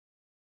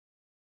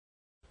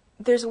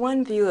There's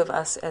one view of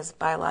us as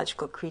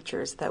biological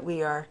creatures that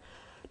we are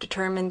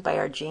determined by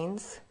our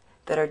genes,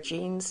 that our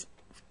genes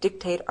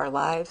dictate our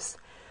lives,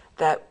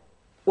 that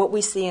what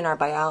we see in our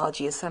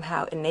biology is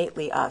somehow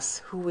innately us,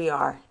 who we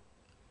are,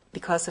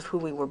 because of who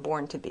we were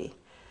born to be.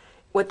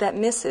 What that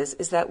misses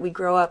is that we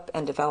grow up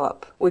and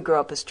develop. We grow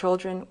up as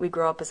children, we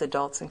grow up as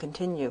adults and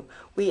continue.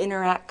 We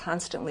interact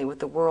constantly with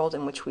the world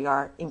in which we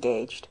are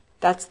engaged.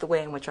 That's the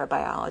way in which our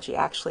biology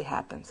actually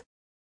happens.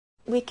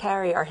 We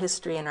carry our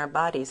history in our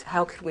bodies.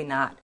 How could we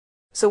not?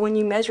 So when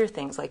you measure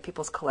things like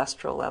people's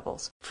cholesterol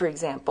levels, for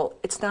example,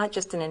 it's not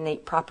just an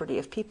innate property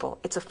of people.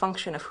 It's a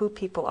function of who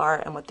people are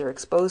and what they're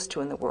exposed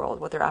to in the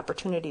world, what their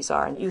opportunities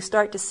are. And you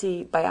start to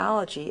see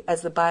biology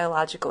as the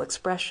biological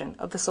expression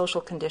of the social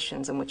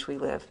conditions in which we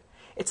live.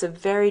 It's a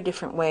very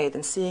different way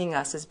than seeing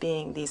us as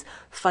being these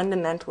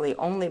fundamentally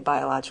only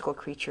biological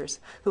creatures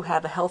who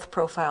have a health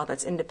profile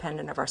that's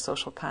independent of our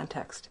social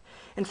context.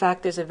 In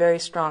fact, there's a very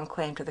strong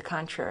claim to the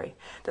contrary,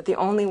 that the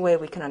only way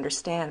we can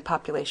understand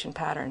population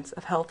patterns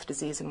of health,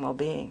 disease, and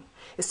well-being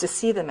is to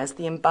see them as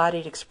the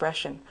embodied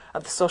expression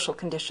of the social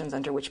conditions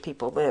under which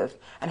people live,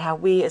 and how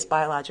we as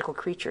biological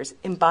creatures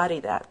embody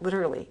that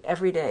literally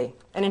every day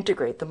and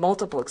integrate the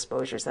multiple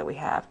exposures that we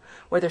have,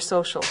 whether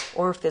social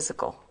or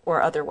physical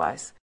or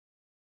otherwise.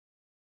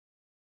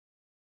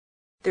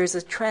 There's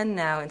a trend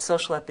now in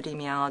social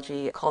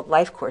epidemiology called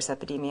life course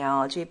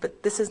epidemiology,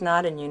 but this is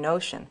not a new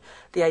notion.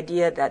 The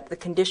idea that the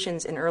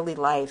conditions in early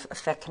life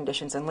affect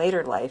conditions in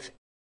later life.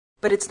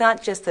 But it's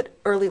not just that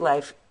early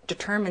life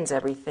determines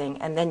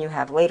everything and then you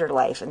have later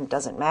life and it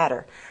doesn't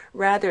matter.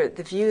 Rather,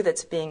 the view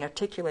that's being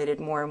articulated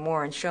more and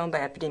more and shown by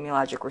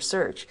epidemiologic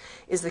research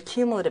is the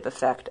cumulative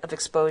effect of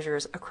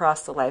exposures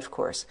across the life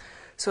course.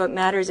 So it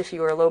matters if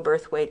you are low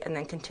birth weight and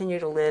then continue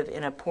to live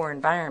in a poor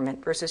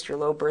environment versus your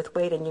low birth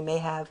weight and you may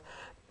have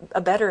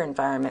a better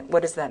environment.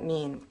 What does that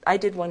mean? I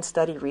did one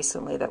study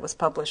recently that was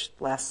published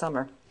last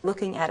summer,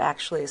 looking at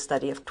actually a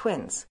study of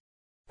twins.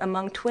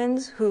 Among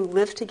twins who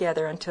lived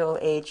together until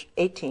age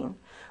 18,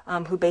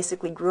 who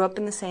basically grew up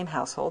in the same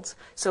households,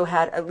 so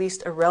had at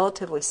least a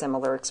relatively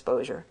similar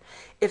exposure.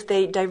 If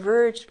they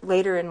diverged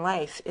later in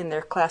life in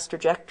their class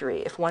trajectory,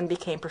 if one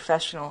became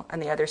professional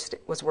and the other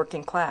was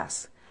working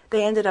class,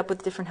 they ended up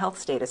with different health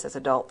status as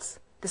adults.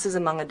 This is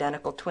among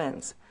identical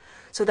twins.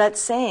 So that's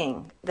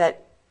saying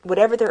that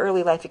whatever their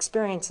early life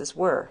experiences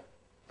were,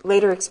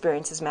 later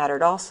experiences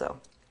mattered also.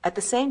 At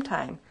the same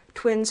time,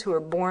 twins who were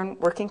born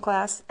working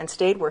class and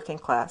stayed working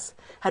class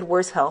had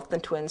worse health than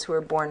twins who were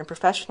born in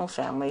professional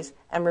families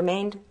and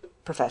remained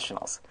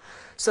professionals.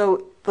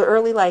 So the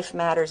early life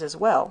matters as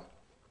well.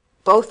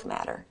 Both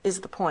matter, is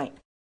the point.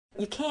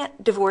 You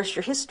can't divorce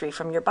your history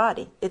from your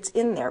body. It's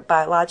in there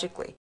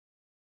biologically.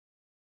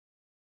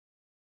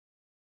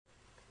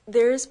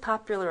 There is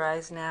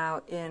popularized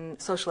now in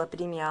social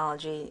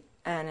epidemiology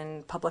and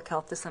in public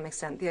health to some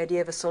extent, the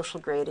idea of a social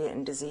gradient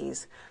in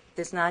disease.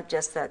 It's not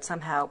just that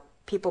somehow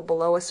people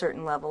below a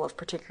certain level of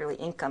particularly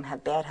income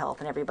have bad health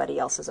and everybody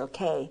else is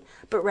okay,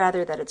 but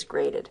rather that it's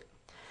graded.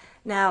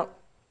 Now,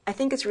 I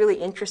think it's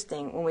really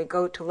interesting when we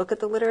go to look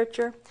at the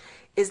literature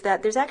is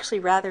that there's actually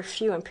rather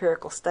few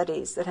empirical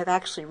studies that have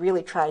actually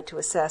really tried to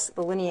assess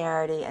the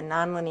linearity and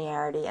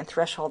nonlinearity and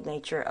threshold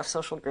nature of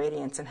social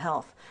gradients in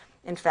health.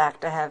 In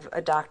fact, I have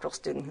a doctoral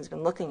student who's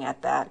been looking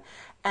at that,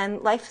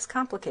 and life is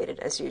complicated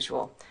as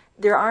usual.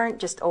 There aren't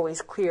just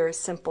always clear,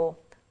 simple,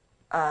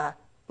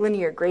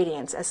 linear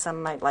gradients, as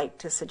some might like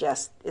to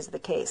suggest is the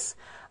case.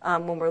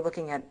 When we're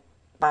looking at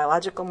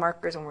biological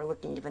markers, when we're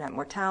looking even at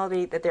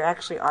mortality, that there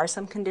actually are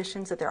some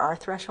conditions, that there are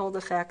threshold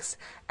effects,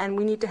 and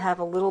we need to have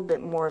a little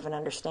bit more of an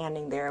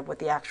understanding there of what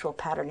the actual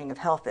patterning of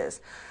health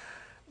is.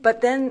 But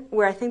then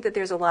where I think that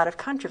there's a lot of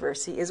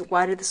controversy is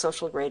why do the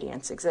social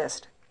gradients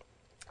exist?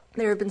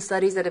 There have been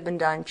studies that have been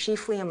done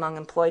chiefly among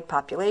employed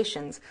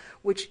populations,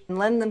 which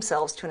lend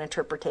themselves to an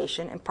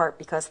interpretation, in part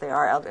because they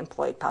are of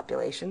employed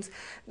populations,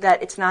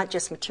 that it's not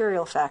just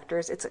material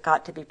factors, it's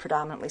got to be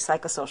predominantly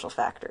psychosocial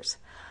factors.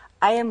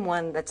 I am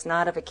one that's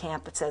not of a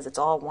camp that says it's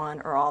all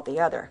one or all the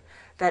other,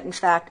 that in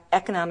fact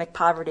economic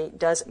poverty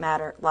does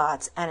matter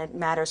lots, and it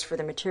matters for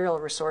the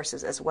material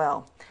resources as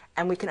well.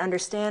 And we can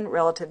understand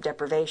relative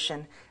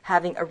deprivation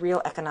having a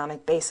real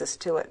economic basis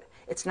to it.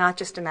 It's not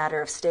just a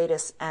matter of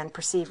status and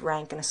perceived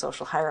rank in a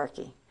social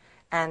hierarchy.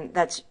 And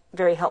that's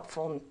very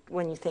helpful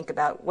when you think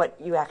about what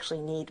you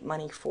actually need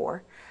money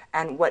for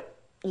and what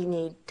you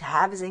need to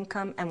have as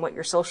income and what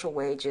your social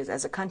wage is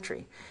as a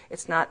country.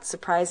 It's not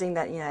surprising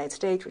that in the United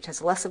States, which has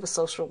less of a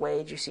social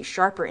wage, you see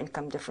sharper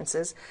income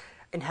differences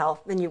in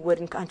health than you would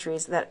in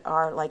countries that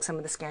are, like some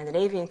of the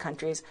Scandinavian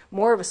countries,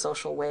 more of a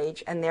social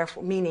wage, and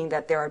therefore meaning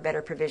that there are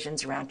better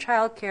provisions around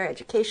childcare,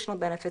 educational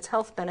benefits,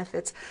 health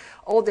benefits,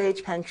 old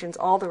age pensions,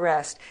 all the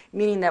rest,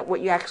 meaning that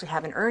what you actually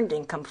have an earned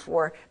income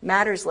for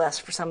matters less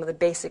for some of the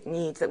basic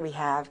needs that we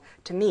have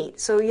to meet.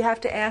 So you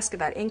have to ask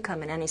about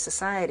income in any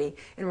society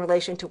in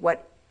relation to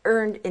what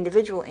earned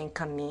individual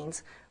income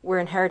means, where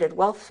inherited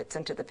wealth fits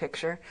into the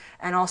picture,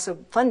 and also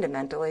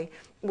fundamentally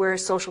where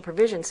social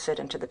provisions fit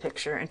into the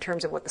picture in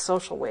terms of what the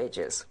social wage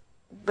is.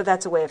 But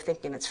that's a way of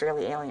thinking that's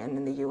fairly alien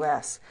in the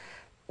U.S.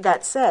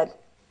 That said,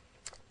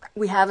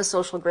 we have a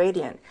social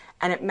gradient,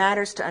 and it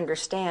matters to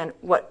understand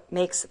what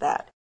makes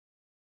that.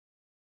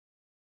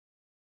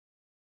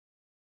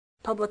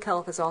 Public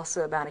health is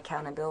also about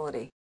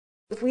accountability.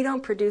 If we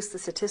don't produce the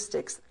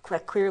statistics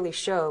that clearly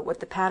show what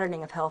the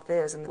patterning of health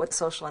is and what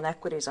social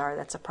inequities are,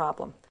 that's a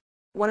problem.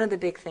 One of the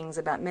big things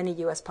about many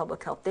U.S.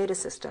 public health data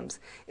systems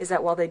is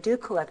that while they do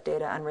collect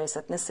data on race,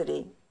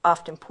 ethnicity,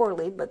 often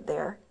poorly, but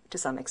there to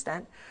some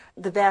extent,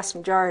 the vast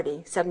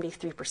majority,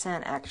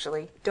 73%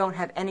 actually, don't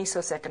have any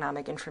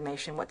socioeconomic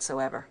information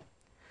whatsoever.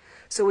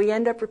 So we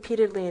end up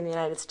repeatedly in the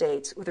United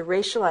States with a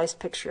racialized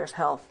picture of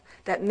health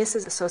that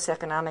misses the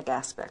socioeconomic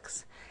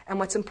aspects. And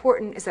what's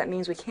important is that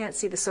means we can't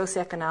see the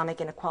socioeconomic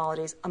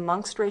inequalities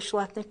amongst racial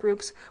ethnic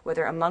groups,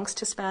 whether amongst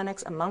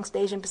Hispanics, amongst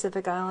Asian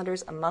Pacific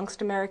Islanders,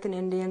 amongst American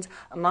Indians,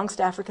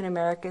 amongst African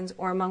Americans,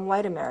 or among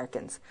white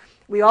Americans.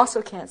 We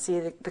also can't see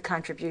the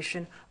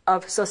contribution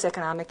of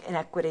socioeconomic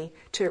inequity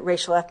to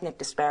racial ethnic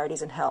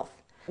disparities in health.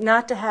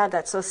 Not to have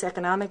that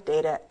socioeconomic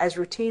data as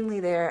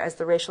routinely there as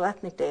the racial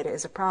ethnic data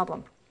is a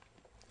problem.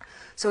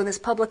 So this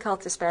public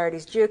health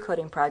disparities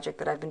geocoding project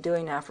that I've been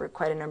doing now for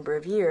quite a number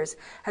of years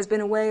has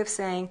been a way of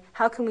saying,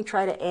 how can we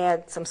try to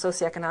add some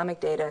socioeconomic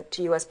data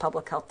to U.S.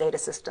 public health data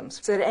systems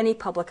so that any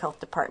public health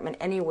department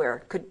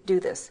anywhere could do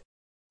this?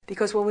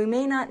 Because while we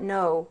may not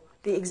know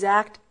the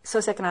exact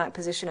socioeconomic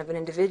position of an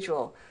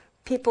individual,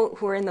 people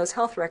who are in those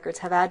health records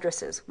have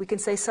addresses. We can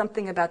say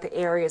something about the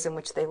areas in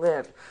which they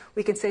live.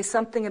 We can say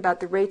something about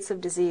the rates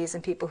of disease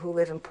in people who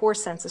live in poor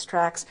census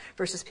tracts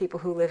versus people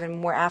who live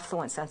in more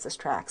affluent census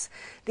tracts.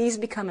 These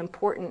become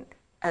important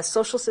as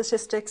social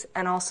statistics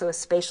and also as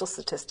spatial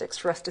statistics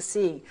for us to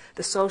see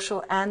the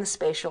social and the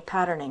spatial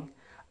patterning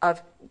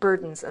of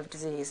burdens of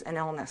disease and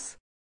illness.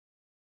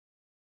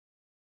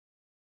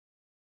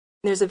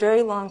 There's a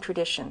very long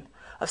tradition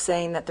of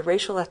saying that the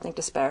racial ethnic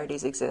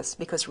disparities exist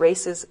because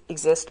races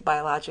exist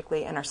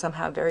biologically and are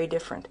somehow very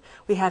different.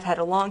 We have had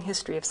a long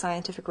history of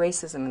scientific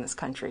racism in this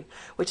country,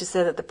 which has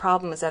said that the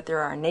problem is that there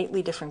are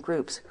innately different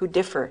groups who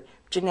differ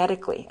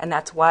genetically, and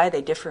that's why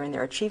they differ in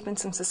their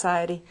achievements in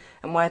society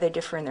and why they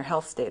differ in their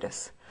health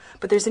status.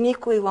 But there's an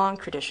equally long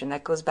tradition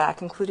that goes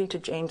back, including to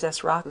James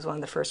S. Roth, who was one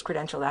of the first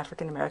credentialed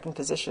African-American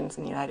physicians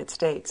in the United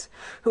States,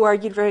 who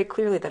argued very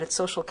clearly that it's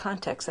social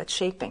context that's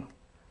shaping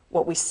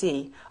what we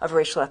see of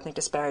racial ethnic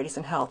disparities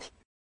in health.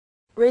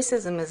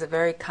 Racism is a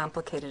very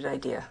complicated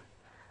idea.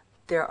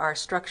 There are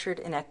structured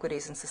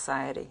inequities in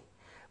society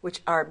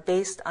which are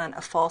based on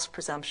a false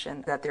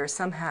presumption that there is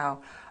somehow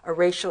a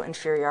racial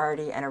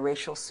inferiority and a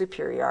racial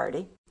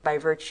superiority by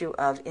virtue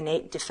of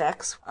innate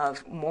defects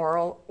of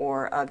moral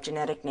or of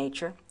genetic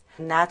nature.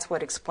 And that's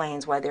what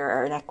explains why there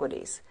are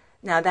inequities.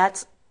 Now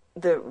that's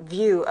the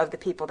view of the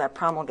people that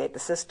promulgate the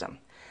system.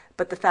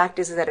 But the fact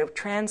is that it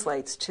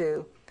translates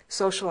to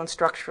social and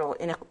structural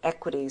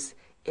inequities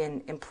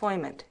in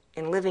employment,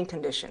 in living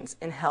conditions,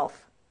 in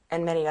health,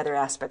 and many other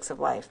aspects of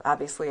life,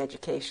 obviously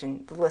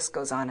education, the list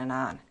goes on and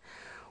on.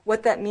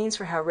 What that means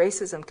for how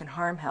racism can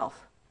harm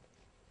health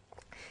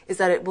is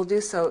that it will do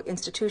so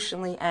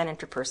institutionally and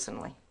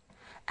interpersonally.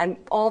 And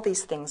all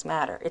these things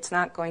matter. It's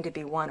not going to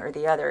be one or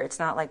the other. It's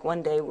not like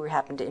one day we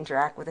happen to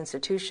interact with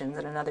institutions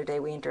and another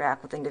day we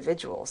interact with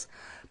individuals.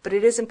 But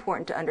it is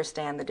important to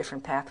understand the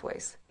different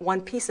pathways.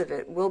 One piece of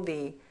it will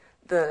be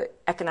the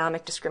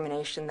economic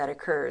discrimination that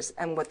occurs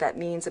and what that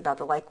means about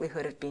the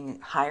likelihood of being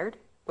hired,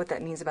 what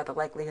that means about the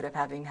likelihood of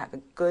having a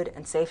good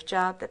and safe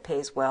job that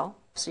pays well.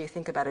 So you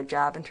think about a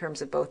job in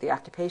terms of both the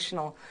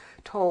occupational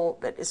toll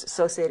that is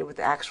associated with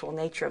the actual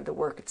nature of the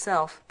work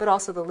itself, but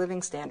also the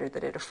living standard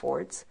that it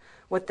affords,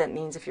 what that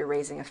means if you're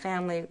raising a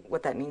family,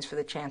 what that means for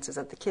the chances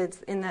of the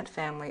kids in that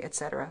family,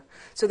 etc.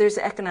 So there's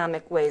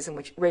economic ways in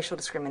which racial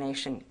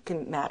discrimination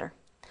can matter.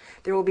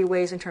 There will be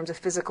ways in terms of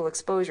physical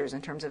exposures,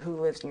 in terms of who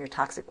lives near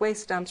toxic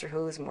waste dumps or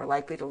who is more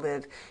likely to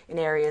live in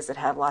areas that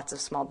have lots of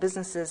small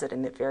businesses that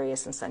emit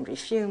various and sundry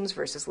fumes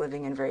versus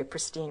living in very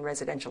pristine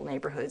residential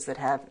neighborhoods that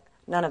have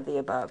none of the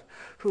above.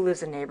 Who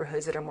lives in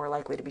neighborhoods that are more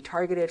likely to be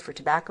targeted for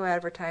tobacco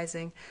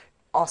advertising,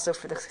 also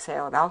for the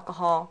sale of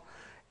alcohol.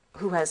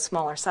 Who has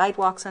smaller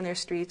sidewalks on their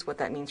streets, what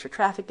that means for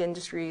traffic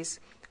industries,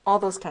 all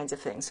those kinds of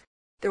things.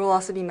 There will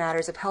also be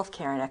matters of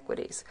healthcare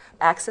inequities,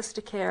 access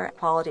to care,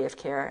 quality of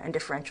care, and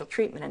differential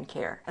treatment in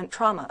care, and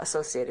trauma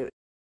associated.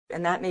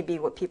 And that may be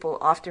what people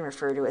often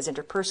refer to as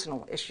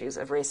interpersonal issues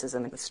of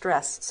racism, and the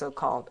stress,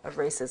 so-called, of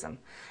racism.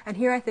 And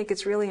here I think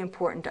it's really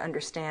important to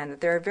understand that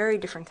there are very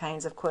different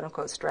kinds of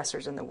quote-unquote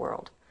stressors in the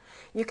world.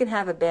 You can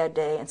have a bad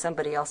day and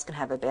somebody else can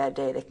have a bad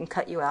day. They can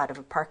cut you out of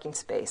a parking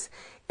space.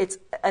 It's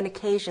an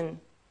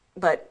occasion,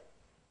 but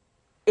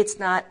it's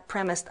not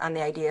premised on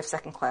the idea of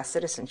second-class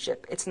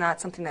citizenship. It's not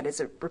something that is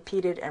a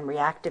repeated and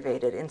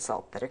reactivated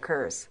insult that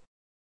occurs.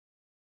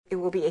 It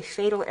will be a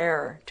fatal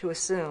error to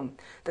assume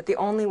that the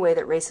only way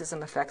that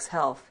racism affects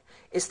health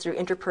is through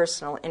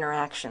interpersonal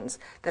interactions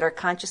that are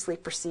consciously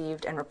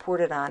perceived and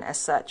reported on as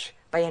such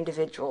by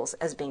individuals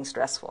as being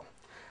stressful,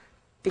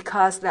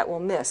 because that will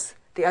miss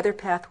The other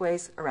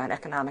pathways around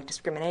economic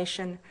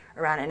discrimination,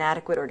 around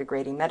inadequate or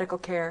degrading medical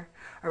care,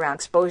 around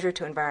exposure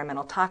to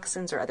environmental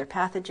toxins or other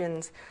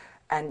pathogens,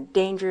 and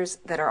dangers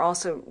that are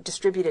also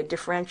distributed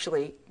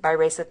differentially by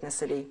race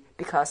ethnicity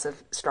because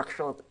of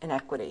structural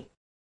inequity.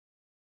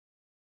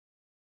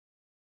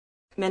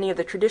 Many of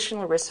the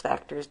traditional risk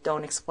factors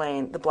don't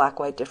explain the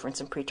black-white difference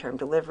in preterm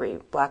delivery.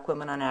 Black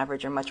women on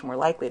average are much more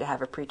likely to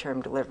have a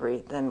preterm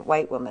delivery than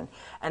white women,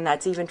 and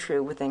that's even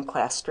true within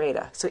class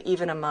strata. So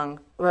even among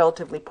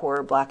relatively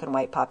poor black and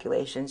white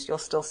populations, you'll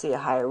still see a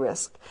higher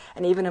risk.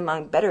 And even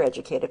among better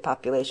educated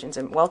populations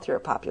and wealthier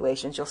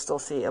populations, you'll still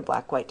see a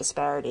black-white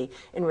disparity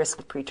in risk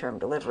of preterm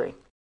delivery.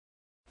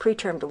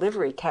 Preterm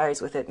delivery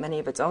carries with it many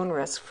of its own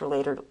risks for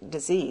later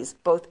disease,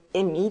 both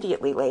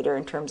immediately later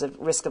in terms of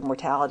risk of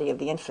mortality of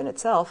the infant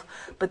itself,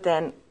 but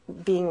then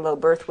being low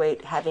birth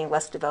weight, having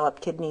less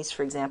developed kidneys,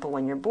 for example,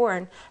 when you're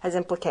born, has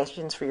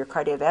implications for your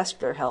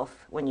cardiovascular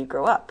health when you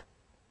grow up.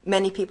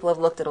 Many people have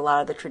looked at a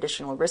lot of the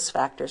traditional risk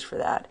factors for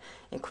that,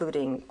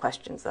 including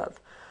questions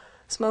of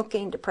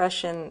smoking,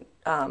 depression,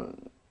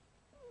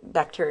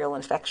 bacterial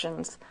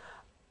infections,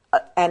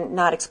 and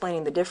not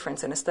explaining the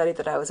difference. In a study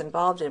that I was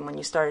involved in, when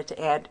you started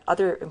to add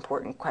other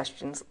important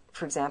questions,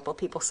 for example,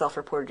 people's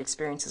self-reported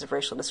experiences of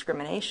racial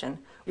discrimination,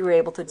 you were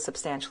able to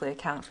substantially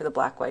account for the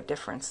black-white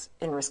difference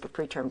in risk of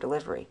preterm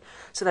delivery.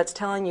 So that's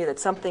telling you that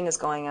something is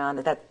going on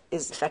that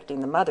is affecting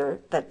the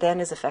mother, that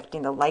then is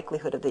affecting the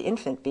likelihood of the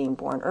infant being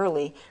born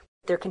early.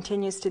 There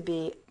continues to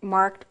be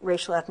marked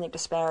racial ethnic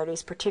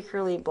disparities,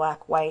 particularly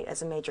black-white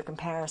as a major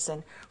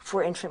comparison,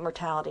 for infant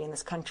mortality in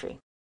this country.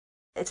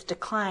 It's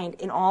declined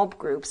in all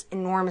groups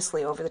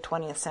enormously over the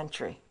 20th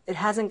century. It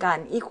hasn't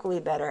gotten equally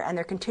better, and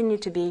there continue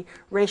to be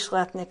racial,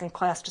 ethnic, and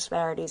class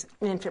disparities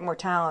in infant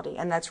mortality,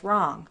 and that's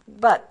wrong.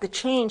 But the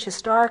change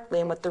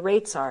historically in what the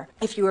rates are,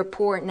 if you are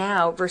poor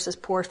now versus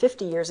poor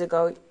 50 years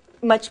ago,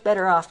 much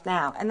better off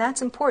now. And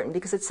that's important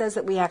because it says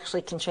that we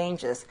actually can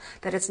change this,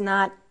 that it's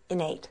not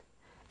innate.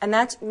 And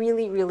that's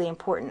really, really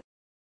important.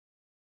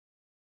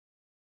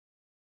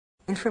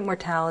 Infant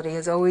mortality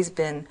has always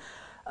been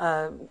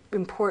an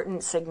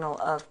important signal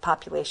of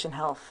population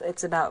health.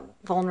 It's about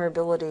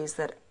vulnerabilities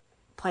that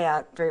play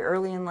out very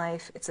early in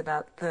life. It's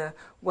about the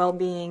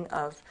well-being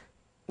of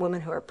women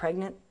who are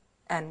pregnant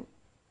and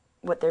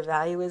what their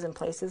value is and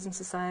places in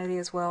society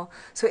as well.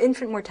 So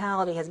infant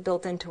mortality has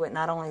built into it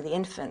not only the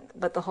infant,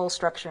 but the whole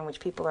structure in which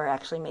people are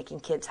actually making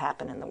kids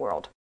happen in the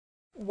world.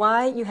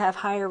 Why you have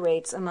higher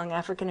rates among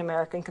African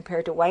American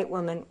compared to white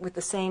women with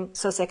the same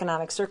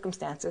socioeconomic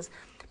circumstances,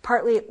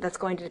 partly that's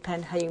going to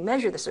depend how you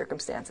measure the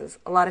circumstances.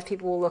 A lot of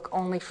people will look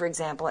only, for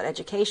example, at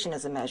education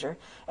as a measure.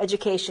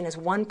 Education is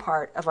one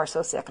part of our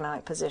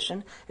socioeconomic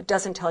position. It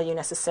doesn't tell you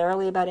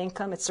necessarily about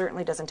income. It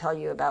certainly doesn't tell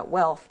you about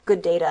wealth.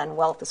 Good data on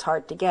wealth is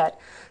hard to get.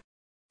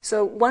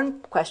 So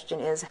one question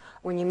is,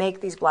 when you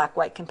make these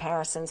black-white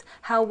comparisons,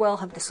 how well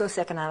have the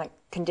socioeconomic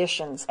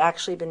conditions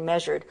actually been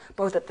measured,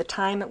 both at the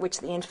time at which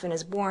the infant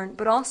is born,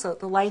 but also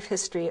the life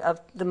history of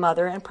the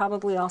mother and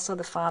probably also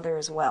the father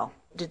as well?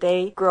 Did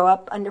they grow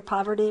up under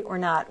poverty or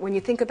not? When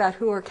you think about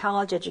who are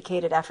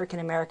college-educated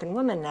African-American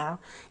women now,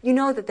 you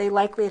know that they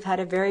likely have had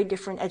a very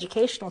different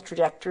educational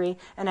trajectory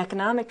and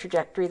economic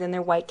trajectory than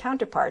their white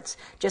counterparts,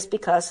 just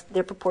because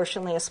they're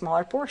proportionally a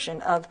smaller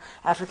portion of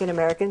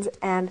African-Americans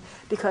and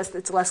because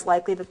it's less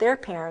likely that their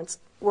parents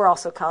were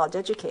also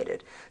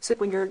college-educated. So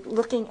when you're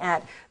looking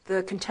at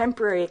the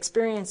contemporary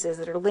experiences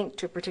that are linked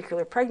to a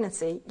particular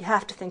pregnancy, you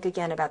have to think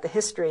again about the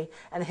history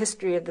and the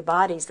history of the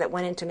bodies that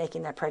went into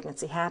making that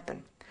pregnancy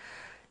happen.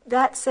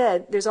 That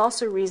said, there's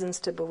also reasons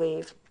to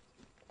believe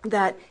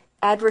that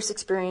adverse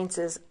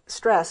experiences,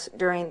 stress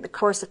during the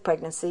course of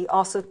pregnancy,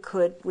 also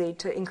could lead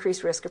to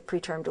increased risk of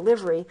preterm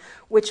delivery,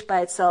 which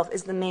by itself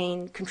is the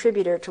main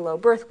contributor to low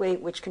birth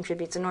weight, which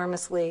contributes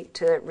enormously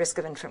to risk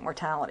of infant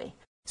mortality.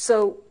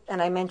 So,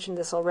 and I mentioned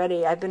this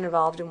already, I've been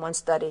involved in one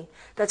study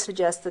that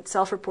suggests that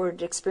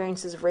self-reported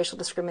experiences of racial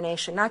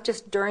discrimination, not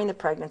just during the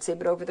pregnancy,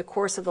 but over the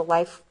course of the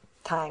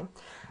lifetime,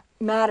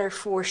 matter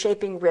for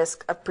shaping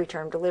risk of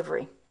preterm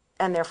delivery,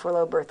 and therefore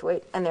low birth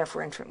weight, and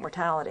therefore infant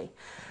mortality.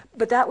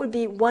 But that would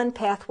be one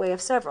pathway of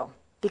several,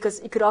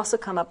 because you could also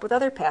come up with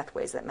other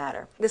pathways that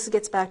matter. This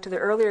gets back to the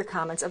earlier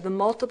comments of the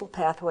multiple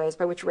pathways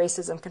by which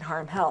racism can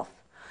harm health.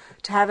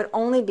 To have it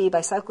only be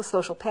by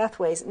psychosocial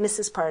pathways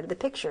misses part of the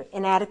picture.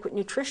 Inadequate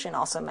nutrition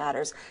also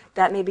matters.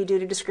 That may be due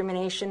to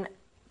discrimination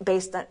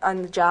based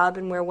on the job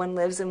and where one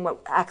lives and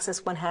what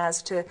access one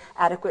has to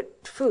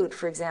adequate food,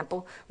 for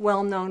example.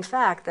 Well-known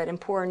fact that in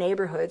poor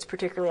neighborhoods,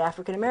 particularly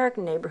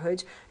African-American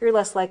neighborhoods, you're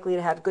less likely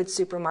to have good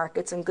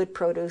supermarkets and good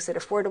produce at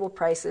affordable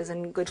prices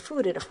and good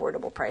food at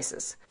affordable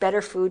prices.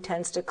 Better food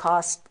tends to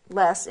cost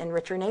less in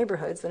richer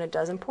neighborhoods than it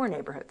does in poor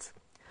neighborhoods.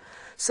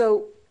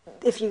 So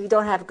if you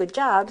don't have good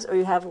jobs or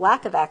you have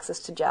lack of access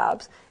to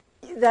jobs,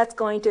 that's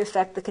going to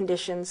affect the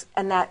conditions,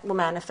 and that will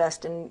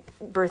manifest in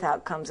birth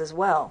outcomes as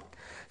well.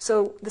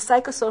 So the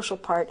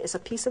psychosocial part is a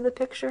piece of the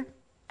picture,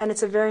 and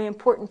it's a very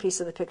important piece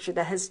of the picture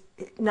that has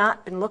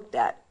not been looked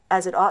at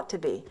as it ought to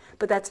be.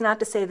 But that's not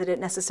to say that it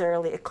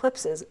necessarily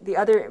eclipses the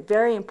other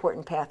very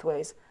important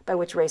pathways by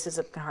which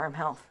racism can harm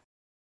health.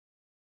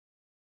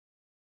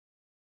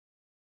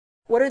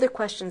 What are the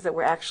questions that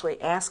we're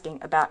actually asking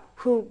about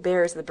who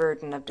bears the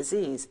burden of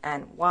disease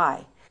and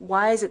why?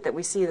 Why is it that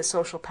we see the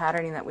social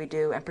patterning that we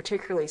do, and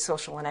particularly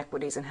social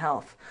inequities in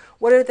health?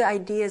 What are the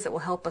ideas that will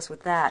help us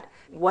with that?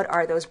 What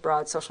are those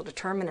broad social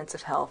determinants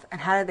of health,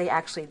 and how do they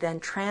actually then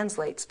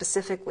translate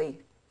specifically,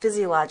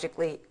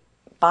 physiologically,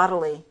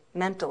 bodily,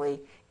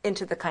 mentally,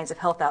 into the kinds of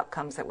health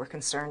outcomes that we're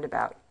concerned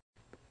about?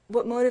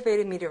 What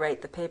motivated me to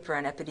write the paper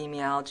on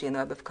epidemiology and the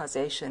web of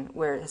causation,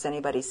 where has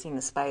anybody seen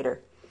the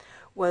spider,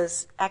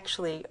 was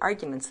actually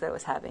arguments that I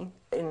was having,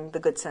 in the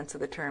good sense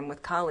of the term,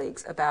 with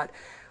colleagues about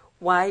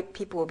why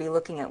people will be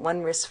looking at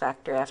one risk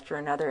factor after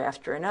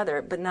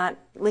another, but not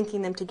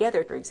linking them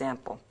together, for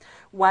example.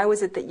 Why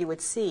was it that you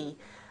would see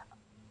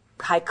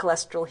high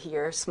cholesterol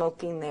here,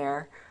 smoking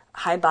there,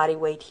 high body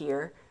weight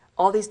here,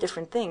 all these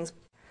different things?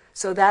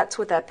 So that's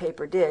what that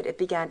paper did. It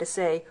began to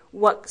say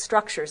what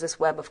structures this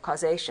web of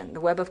causation. The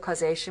web of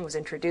causation was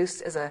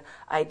introduced as an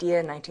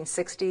idea in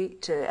 1960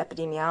 to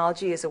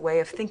epidemiology as a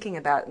way of thinking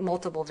about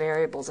multiple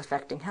variables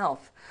affecting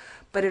health.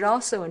 But it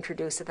also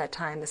introduced at that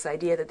time this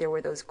idea that there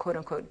were those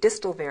quote-unquote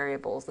distal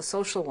variables, the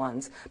social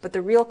ones, but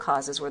the real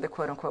causes were the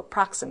quote-unquote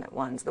proximate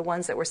ones, the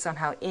ones that were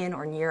somehow in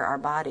or near our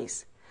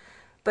bodies.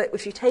 But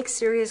if you take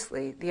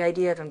seriously the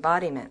idea of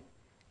embodiment,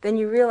 then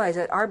you realize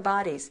that our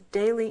bodies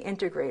daily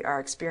integrate our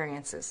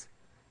experiences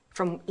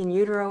from in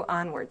utero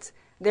onwards.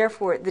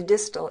 Therefore, the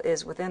distal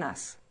is within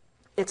us.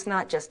 It's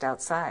not just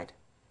outside.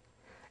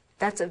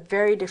 That's a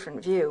very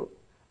different view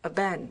of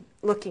Ben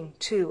looking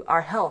to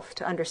our health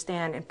to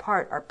understand in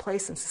part our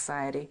place in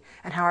society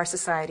and how our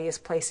society is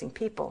placing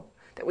people,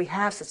 that we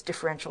have such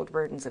differential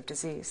burdens of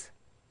disease.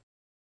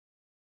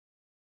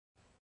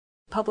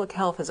 Public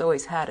health has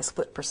always had a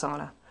split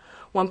persona.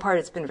 One part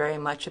it's been very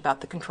much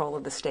about the control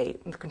of the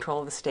state and the control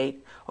of the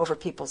state over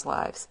people's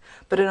lives.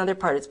 But another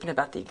part it's been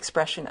about the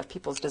expression of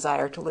people's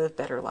desire to live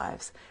better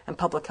lives. And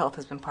public health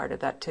has been part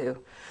of that too.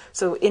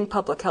 So in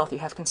public health you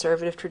have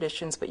conservative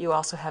traditions, but you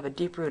also have a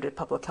deep-rooted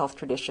public health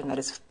tradition that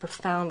is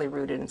profoundly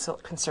rooted in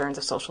concerns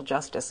of social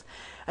justice,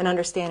 and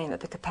understanding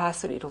that the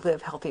capacity to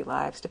live healthy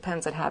lives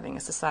depends on having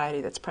a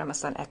society that's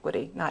premised on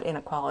equity, not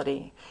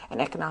inequality and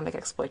economic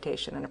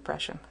exploitation and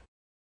oppression.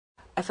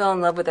 I fell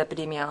in love with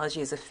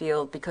epidemiology as a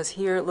field because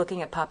here,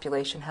 looking at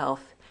population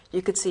health,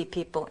 you could see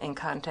people in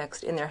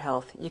context in their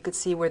health. You could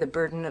see where the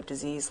burden of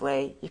disease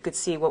lay. You could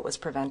see what was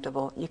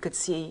preventable. You could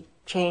see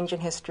change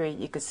in history.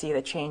 You could see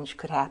that change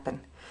could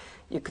happen.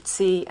 You could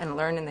see and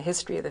learn in the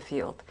history of the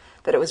field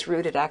that it was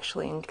rooted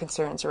actually in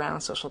concerns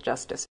around social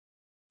justice.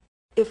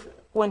 If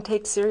one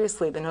takes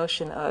seriously the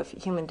notion of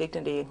human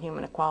dignity and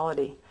human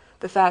equality,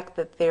 the fact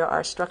that there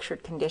are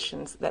structured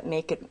conditions that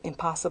make it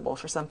impossible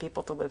for some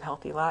people to live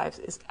healthy lives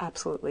is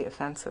absolutely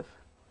offensive.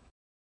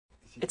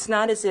 It's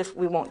not as if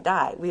we won't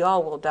die. We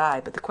all will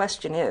die. But the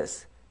question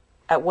is,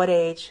 at what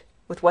age,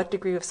 with what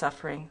degree of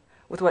suffering,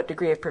 with what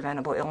degree of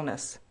preventable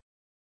illness?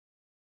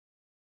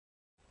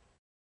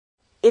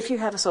 If you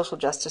have a social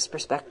justice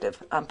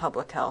perspective on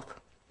public health,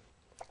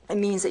 it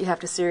means that you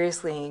have to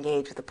seriously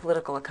engage with the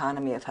political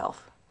economy of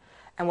health.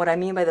 And what I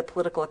mean by the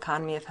political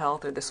economy of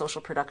health or the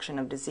social production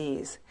of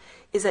disease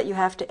is that you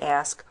have to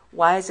ask,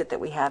 why is it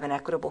that we have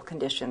inequitable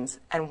conditions,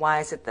 and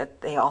why is it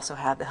that they also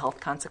have the health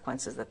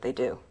consequences that they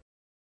do?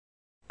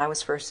 I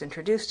was first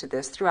introduced to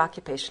this through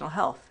occupational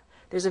health.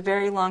 There's a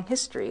very long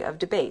history of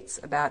debates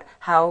about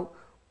how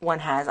one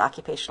has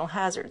occupational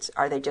hazards.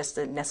 Are they just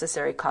a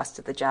necessary cost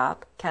of the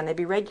job? Can they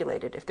be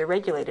regulated? If they're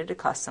regulated, it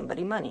costs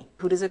somebody money.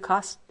 Who does it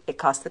cost? It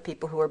costs the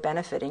people who are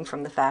benefiting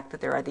from the fact that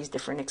there are these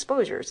different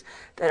exposures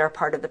that are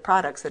part of the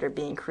products that are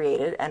being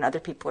created, and other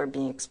people are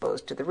being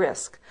exposed to the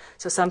risk.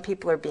 So some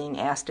people are being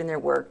asked in their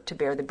work to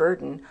bear the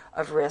burden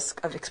of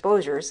risk of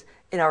exposures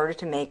in order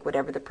to make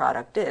whatever the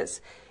product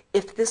is.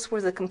 If this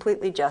was a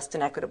completely just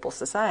and equitable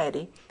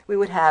society, we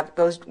would have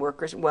those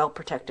workers well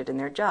protected in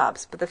their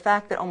jobs. But the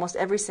fact that almost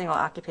every single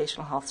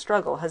occupational health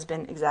struggle has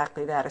been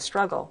exactly that, a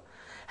struggle,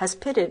 has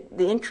pitted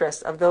the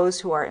interests of those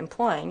who are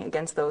employing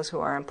against those who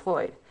are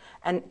employed.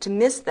 And to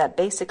miss that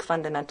basic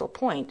fundamental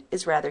point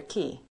is rather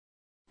key.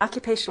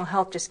 Occupational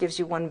health just gives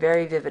you one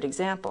very vivid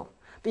example,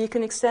 but you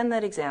can extend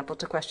that example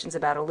to questions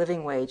about a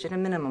living wage and a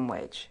minimum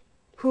wage.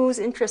 Whose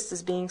interest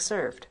is being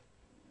served?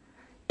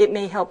 It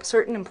may help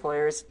certain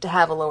employers to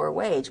have a lower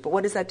wage, but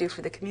what does that do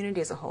for the community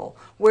as a whole?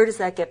 Where does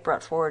that get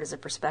brought forward as a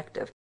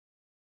perspective?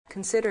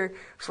 Consider,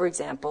 for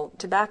example,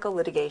 tobacco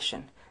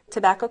litigation.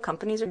 Tobacco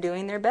companies are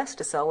doing their best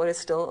to sell what is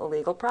still a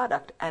legal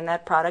product, and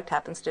that product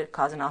happens to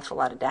cause an awful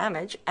lot of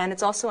damage, and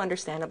it's also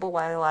understandable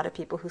why a lot of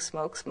people who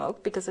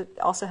smoke, because it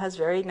also has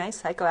very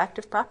nice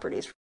psychoactive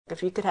properties.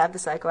 If you could have the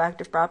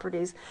psychoactive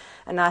properties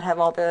and not have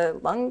all the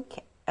lung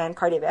and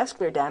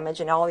cardiovascular damage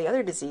and all the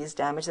other disease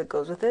damage that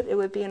goes with it, it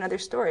would be another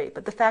story.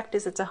 But the fact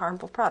is it's a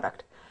harmful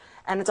product.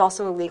 And it's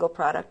also a legal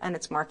product, and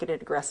it's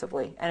marketed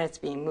aggressively, and it's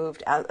being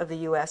moved out of the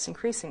U.S.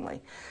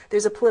 increasingly.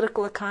 There's a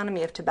political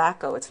economy of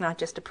tobacco. It's not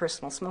just a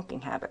personal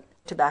smoking habit.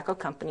 Tobacco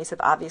companies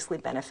have obviously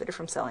benefited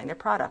from selling their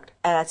product,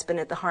 and that's been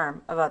at the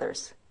harm of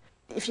others.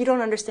 If you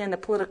don't understand the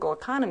political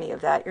economy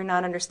of that, you're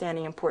not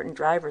understanding important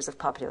drivers of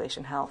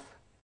population health.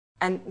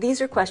 And these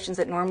are questions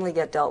that normally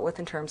get dealt with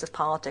in terms of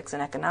politics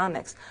and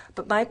economics.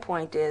 But my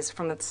point is,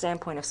 from the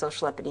standpoint of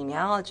social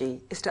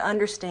epidemiology, is to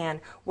understand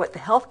what the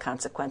health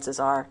consequences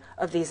are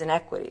of these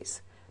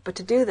inequities. But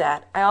to do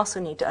that, I also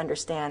need to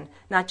understand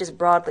not just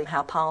broadly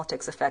how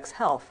politics affects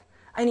health.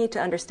 I need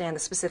to understand the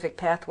specific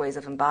pathways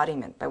of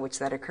embodiment by which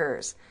that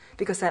occurs,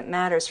 because that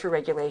matters for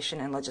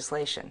regulation and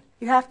legislation.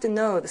 You have to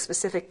know the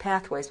specific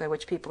pathways by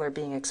which people are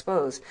being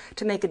exposed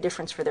to make a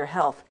difference for their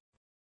health.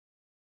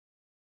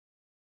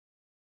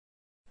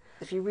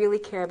 If you really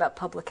care about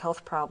public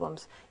health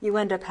problems, you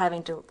end up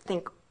having to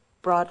think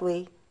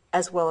broadly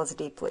as well as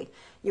deeply.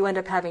 You end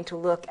up having to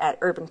look at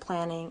urban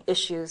planning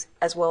issues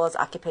as well as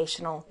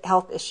occupational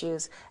health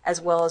issues,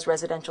 as well as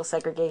residential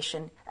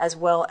segregation, as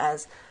well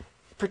as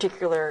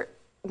particular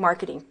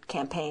marketing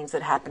campaigns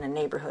that happen in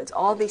neighborhoods.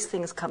 All these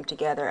things come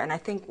together, and I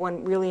think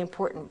one really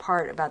important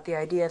part about the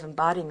idea of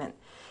embodiment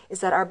is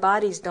that our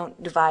bodies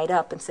don't divide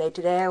up and say,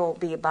 today I will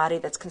be a body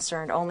that's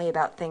concerned only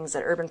about things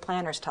that urban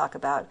planners talk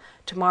about.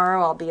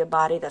 Tomorrow I'll be a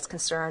body that's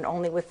concerned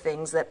only with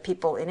things that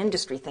people in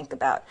industry think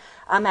about.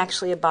 I'm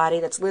actually a body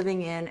that's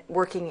living in,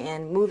 working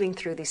in, moving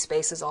through these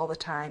spaces all the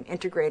time,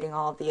 integrating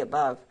all of the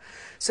above.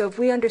 So if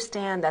we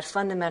understand that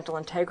fundamental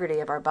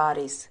integrity of our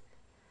bodies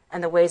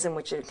and the ways in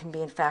which it can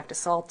be in fact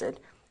assaulted,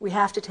 we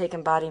have to take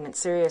embodiment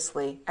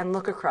seriously and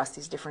look across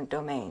these different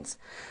domains.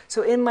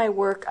 So in my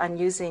work on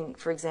using,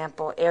 for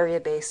example,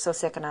 area-based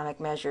socioeconomic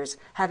measures,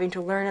 having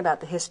to learn about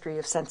the history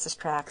of census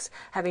tracts,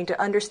 having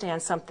to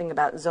understand something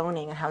about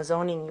zoning and how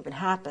zoning even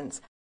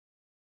happens,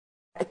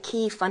 a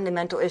key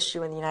fundamental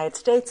issue in the United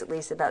States, at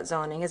least, about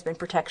zoning has been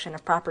protection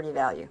of property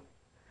value.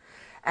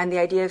 And the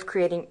idea of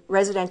creating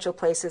residential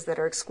places that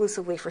are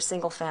exclusively for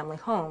single-family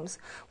homes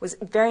was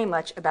very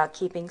much about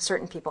keeping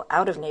certain people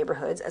out of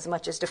neighborhoods as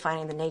much as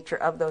defining the nature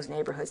of those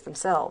neighborhoods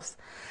themselves.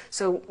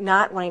 So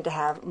not wanting to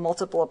have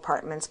multiple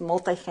apartments,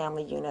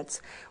 multifamily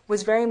units,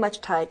 was very much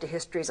tied to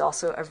histories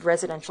also of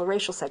residential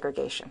racial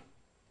segregation.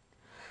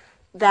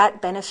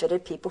 That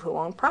benefited people who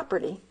own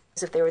property.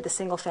 If they were the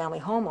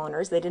single-family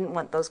homeowners, they didn't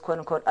want those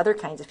quote-unquote other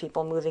kinds of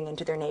people moving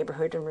into their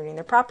neighborhood and ruining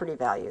their property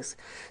values.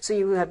 So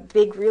you have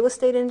big real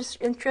estate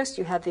interests,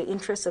 you have the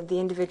interests of the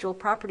individual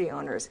property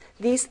owners.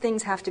 These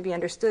things have to be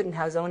understood in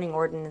how zoning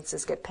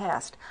ordinances get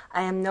passed.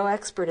 I am no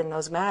expert in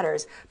those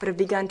matters, but have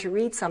begun to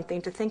read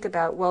something to think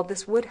about, well,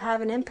 this would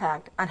have an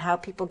impact on how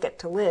people get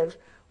to live,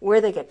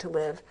 where they get to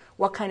live,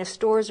 what kind of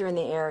stores are in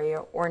the area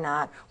or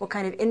not, what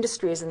kind of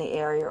industry is in the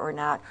area or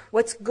not,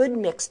 what's good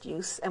mixed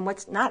use and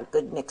what's not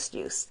good mixed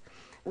use.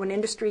 When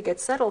industry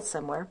gets settled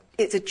somewhere,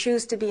 it's a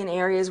choose to be in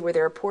areas where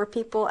there are poor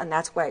people, and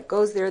that's why it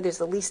goes there. There's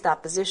the least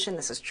opposition.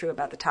 This is true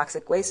about the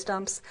toxic waste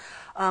dumps.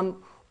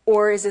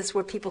 Or is this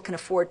where people can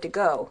afford to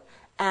go?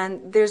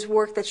 And there's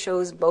work that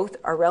shows both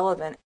are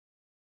relevant.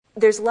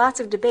 There's lots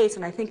of debates,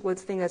 and I think one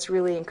thing that's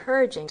really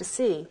encouraging to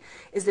see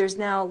is there's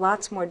now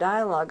lots more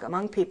dialogue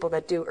among people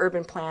that do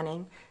urban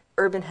planning,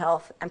 urban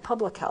health, and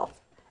public health.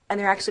 And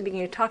they're actually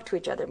beginning to talk to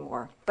each other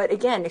more. But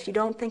again, if you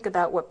don't think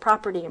about what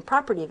property and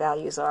property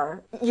values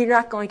are, you're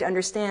not going to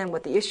understand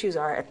what the issues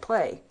are at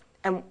play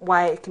and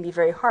why it can be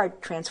very hard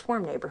to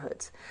transform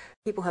neighborhoods.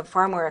 People have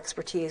far more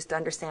expertise to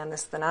understand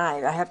this than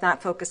I. I have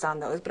not focused on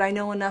those, but I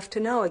know enough to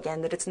know,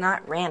 again, that it's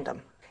not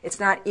random. It's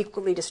not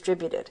equally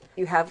distributed.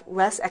 You have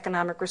less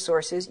economic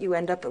resources, you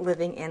end up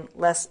living in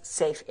less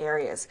safe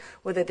areas,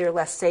 whether they're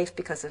less safe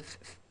because of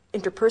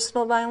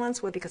interpersonal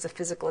violence or because of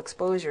physical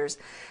exposures.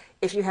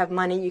 If you have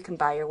money, you can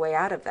buy your way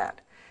out of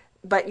that.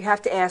 But you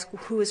have to ask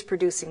who is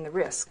producing the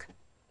risk.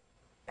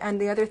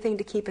 And the other thing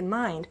to keep in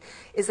mind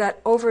is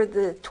that over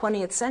the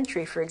 20th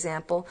century, for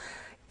example,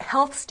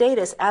 health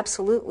status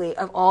absolutely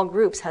of all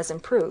groups has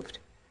improved.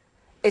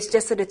 It's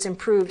just that it's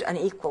improved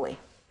unequally.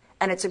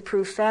 And it's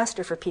improved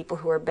faster for people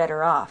who are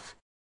better off.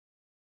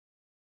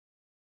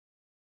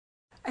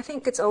 I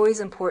think it's always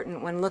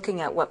important when looking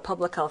at what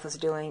public health is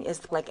doing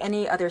is, like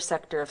any other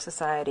sector of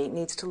society,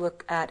 needs to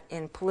look at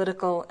in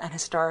political and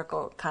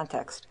historical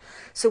context.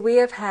 So we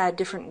have had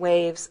different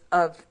waves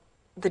of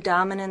the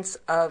dominance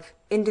of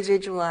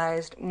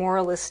individualized,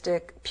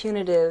 moralistic,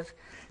 punitive,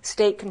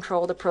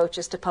 state-controlled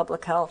approaches to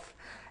public health.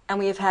 And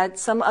we have had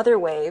some other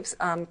waves,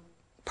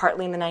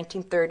 partly in the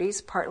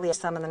 1930s, partly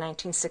some in the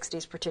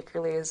 1960s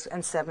particularly,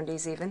 and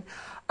 70s even,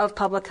 of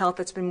public health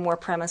that's been more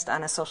premised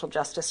on a social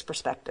justice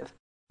perspective.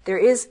 There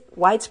is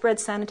widespread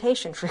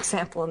sanitation, for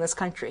example, in this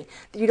country.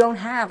 You don't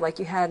have, like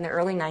you had in the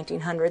early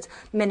 1900s,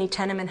 many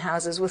tenement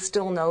houses with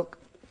still no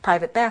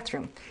private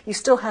bathroom. You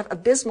still have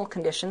abysmal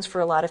conditions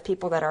for a lot of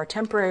people that are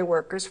temporary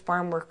workers,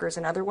 farm workers,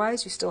 and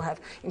otherwise. You still have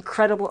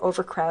incredible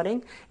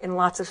overcrowding in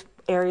lots of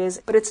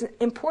areas. But it's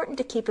important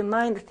to keep in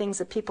mind the things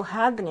that people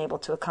have been able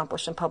to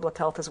accomplish in public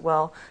health as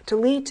well to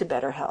lead to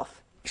better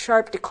health.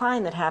 sharp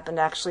decline that happened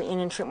actually in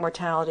infant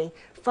mortality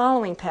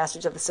following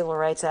passage of the Civil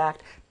Rights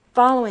Act,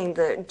 following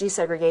the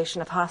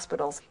desegregation of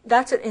hospitals.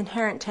 That's an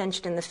inherent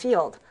tension in the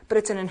field, but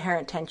it's an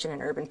inherent tension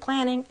in urban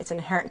planning, it's an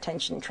inherent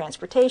tension in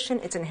transportation,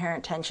 it's an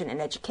inherent tension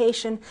in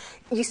education.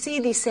 You see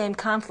these same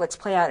conflicts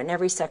play out in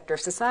every sector of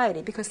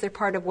society because they're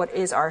part of what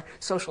is our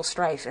social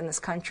strife in this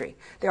country.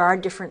 There are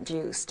different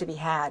views to be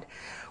had.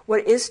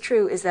 What is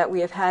true is that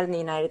we have had in the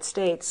United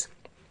States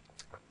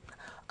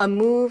a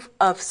move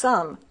of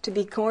some to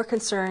be more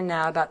concerned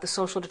now about the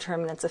social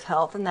determinants of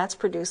health, and that's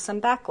produced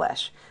some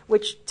backlash,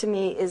 which to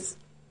me is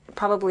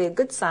probably a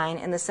good sign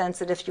in the sense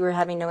that if you were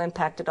having no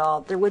impact at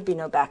all, there would be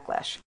no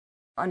backlash.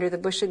 Under the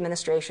Bush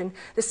administration,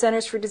 the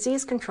Centers for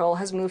Disease Control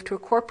has moved to a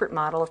corporate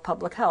model of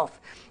public health,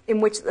 in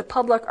which the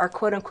public are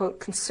quote-unquote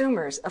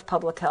consumers of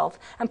public health,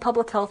 and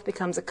public health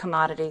becomes a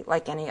commodity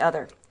like any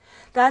other.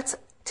 That's,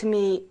 to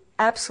me,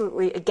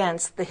 absolutely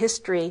against the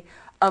history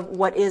of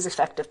what is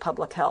effective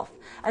public health.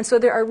 And so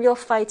there are real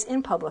fights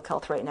in public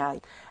health right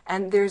now.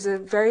 And there's a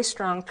very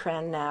strong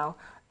trend now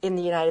in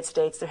the United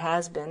States, there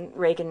has been,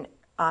 Reagan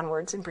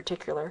onwards in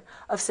particular,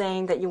 of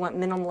saying that you want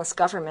minimalist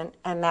government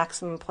and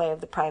maximum play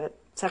of the private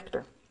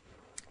sector.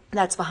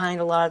 That's behind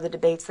a lot of the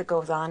debates that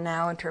goes on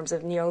now in terms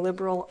of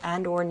neoliberal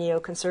and or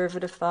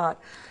neoconservative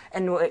thought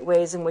and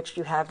ways in which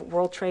you have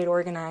World Trade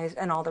organized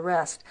and all the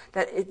rest,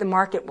 that the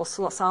market will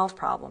solve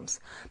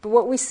problems. But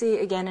what we see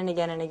again and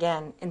again and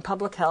again in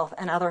public health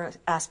and other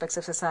aspects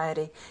of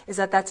society is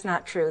that that's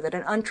not true, that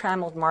an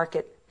untrammeled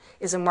market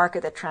is a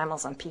market that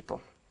trammels on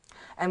people.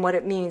 And what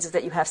it means is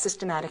that you have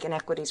systematic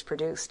inequities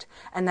produced,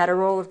 and that a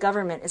role of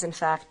government is in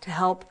fact to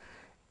help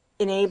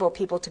enable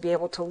people to be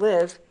able to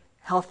live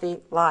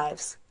healthy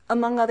lives.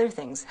 Among other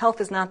things,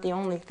 health is not the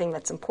only thing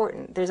that's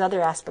important. There's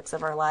other aspects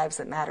of our lives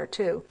that matter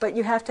too. But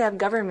you have to have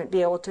government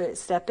be able to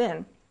step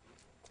in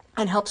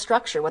and help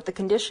structure what the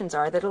conditions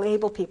are that will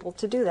enable people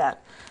to do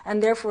that.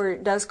 And therefore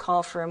it does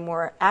call for a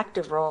more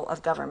active role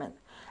of government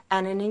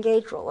and an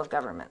engaged role of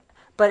government.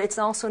 But it's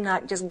also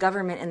not just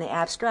government in the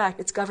abstract,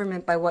 it's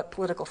government by what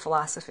political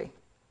philosophy.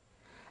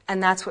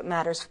 And that's what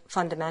matters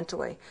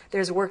fundamentally.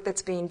 There's work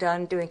that's being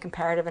done doing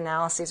comparative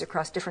analyses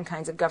across different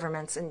kinds of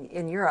governments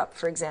in Europe,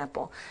 for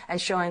example,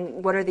 and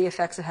showing what are the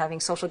effects of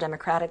having social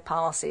democratic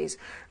policies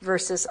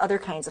versus other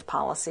kinds of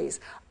policies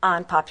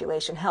on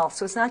population health.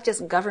 So it's not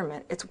just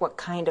government, it's what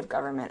kind of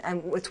government,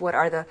 and it's what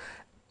are the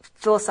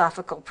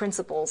philosophical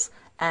principles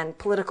and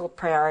political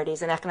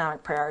priorities and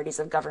economic priorities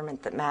of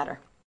government that matter.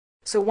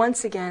 So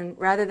once again,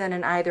 rather than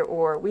an either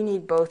or, we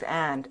need both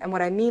and. And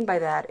what I mean by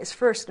that is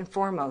first and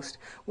foremost,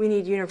 we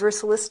need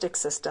universalistic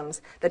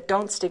systems that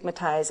don't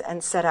stigmatize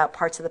and set out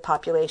parts of the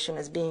population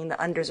as being the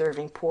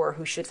undeserving poor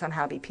who should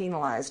somehow be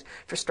penalized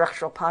for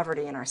structural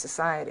poverty in our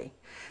society.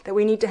 That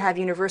we need to have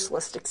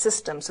universalistic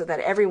systems so that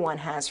everyone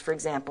has, for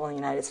example, in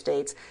the United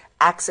States,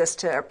 access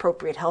to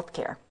appropriate health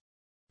care.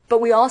 But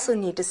we also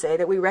need to say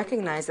that we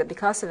recognize that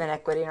because of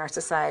inequity in our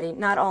society,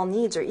 not all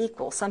needs are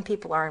equal. Some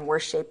people are in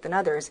worse shape than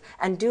others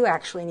and do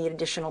actually need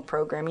additional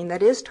programming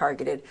that is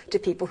targeted to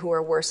people who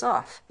are worse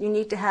off. You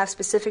need to have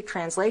specific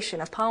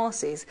translation of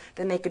policies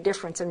that make a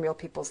difference in real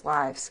people's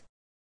lives.